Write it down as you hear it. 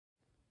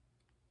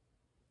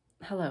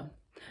Hello,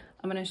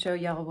 I'm going to show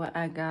y'all what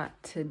I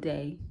got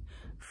today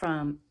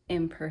from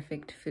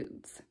Imperfect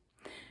Foods.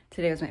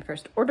 Today was my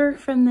first order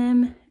from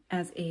them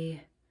as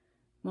a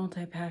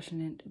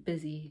multi-passionate,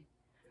 busy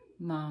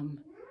mom,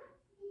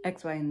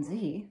 X, Y, and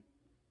Z.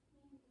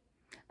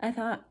 I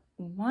thought,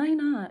 why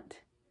not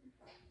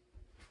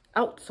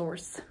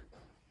outsource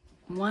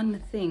one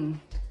thing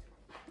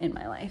in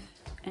my life,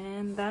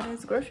 and that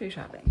is grocery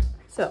shopping.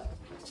 So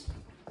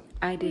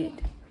I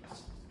did,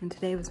 and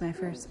today was my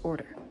first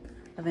order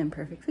of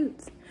Imperfect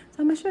Foods. So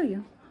I'm gonna show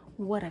you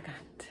what I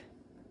got.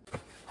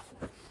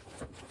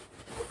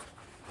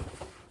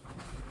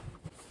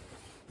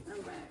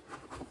 I'm back.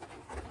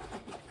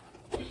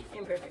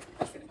 Imperfect.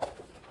 Just kidding.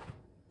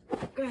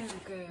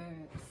 Crackers.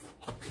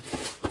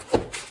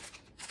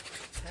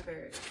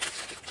 Peppers.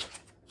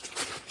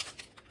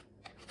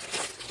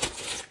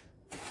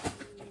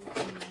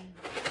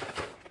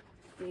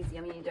 These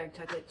yummy dark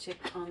chocolate chip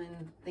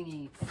almond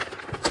thingies.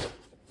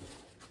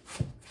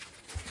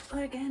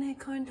 Organic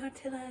corn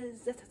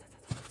tortillas.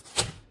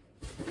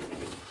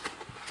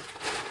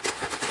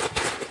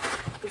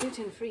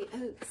 Gluten-free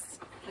oats.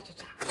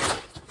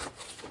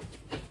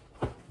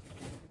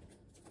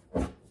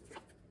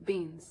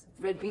 Beans.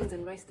 Red beans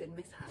and roasted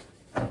mishap.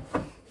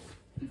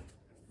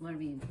 More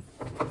beans.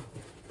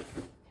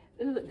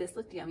 Ooh, this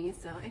looked yummy,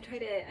 so I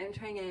tried it. I'm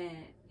trying it.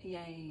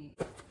 Yay.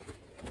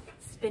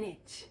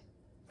 Spinach.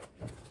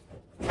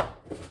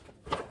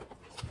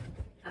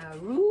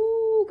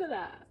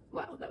 Arugula.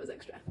 Wow, that was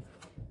extra.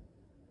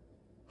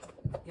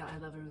 Yeah, I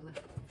love arugula.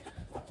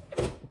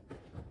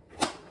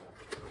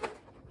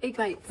 Egg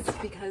bites,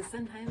 because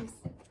sometimes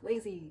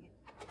lazy.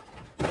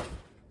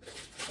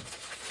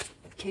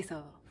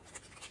 Queso.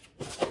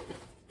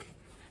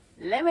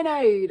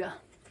 Lemonade.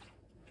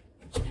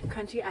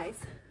 Crunchy ice.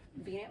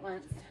 Beat it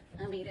once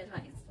and beat it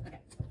twice. Okay.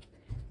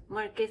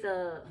 More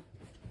queso,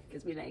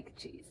 because we like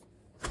cheese.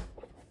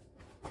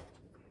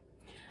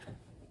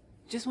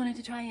 Just wanted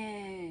to try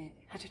it.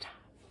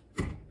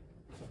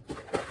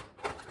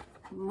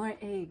 More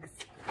eggs.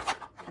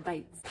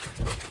 Bites.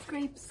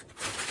 Grapes.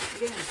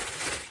 Again.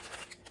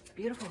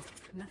 Beautiful.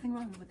 Nothing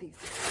wrong with these.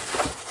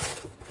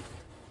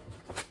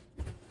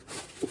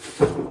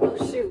 Oh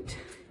shoot.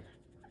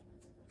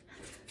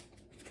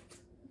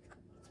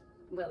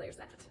 Well, there's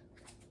that.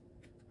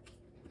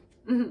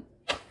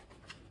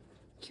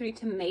 Cutie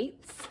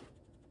tomatoes.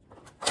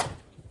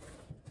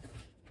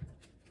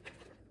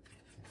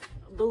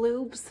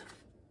 Bloobs.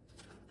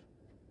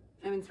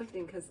 I'm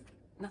inspecting because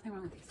nothing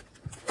wrong with these.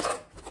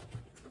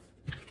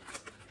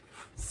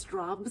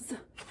 Straubs.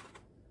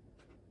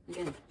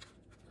 Again,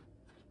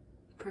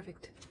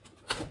 perfect.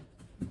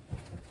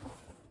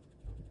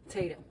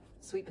 Potato,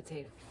 sweet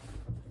potato.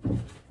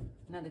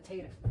 Another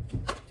tater.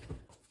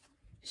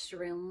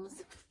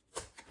 Shrooms.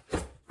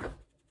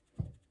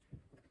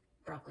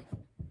 Broccoli.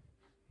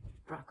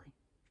 Broccoli.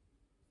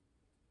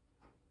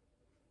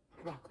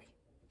 Broccoli.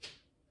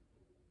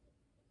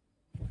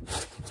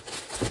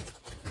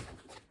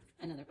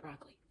 Another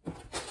broccoli.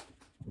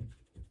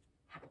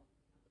 Apple.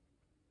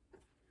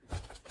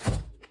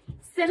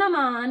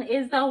 Cinnamon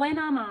is the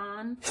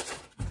winner.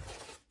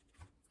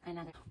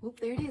 Another. Oop,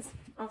 there it is.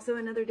 Also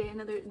another day,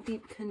 another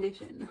deep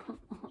condition.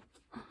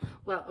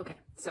 Well, okay,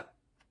 so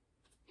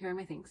here are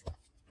my things.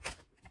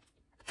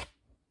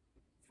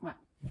 Wow,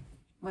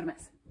 what a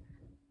mess.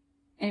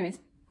 Anyways,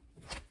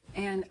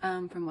 and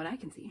from what I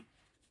can see,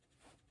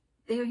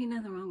 there ain't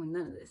nothing wrong with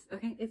none of this.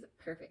 Okay, it's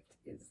perfect.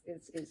 It's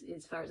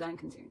as far as I'm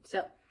concerned.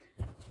 So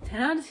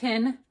 10 out of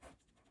 10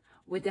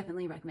 would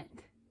definitely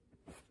recommend.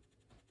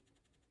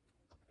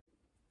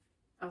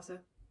 Also,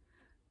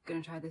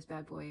 gonna try this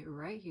bad boy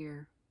right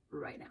here,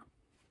 right now.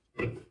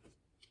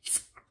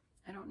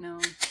 I don't know.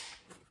 It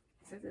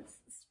says it's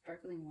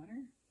sparkling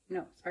water?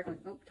 No, sparkling,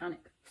 oh,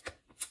 tonic.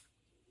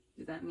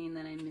 Does that mean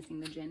that I'm missing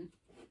the gin?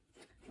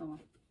 Oh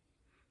well.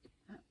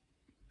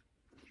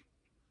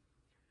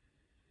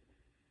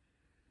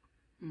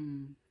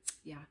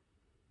 Yeah.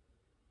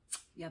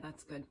 Yeah,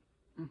 that's good.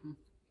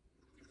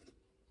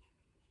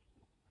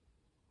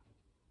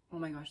 Oh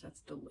my gosh, that's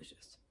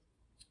delicious.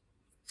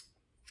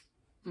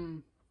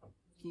 Can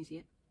you see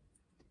it?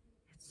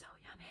 It's so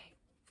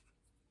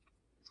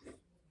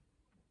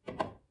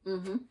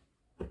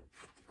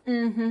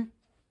yummy.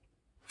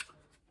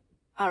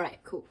 All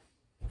right, cool.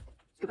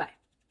 Goodbye.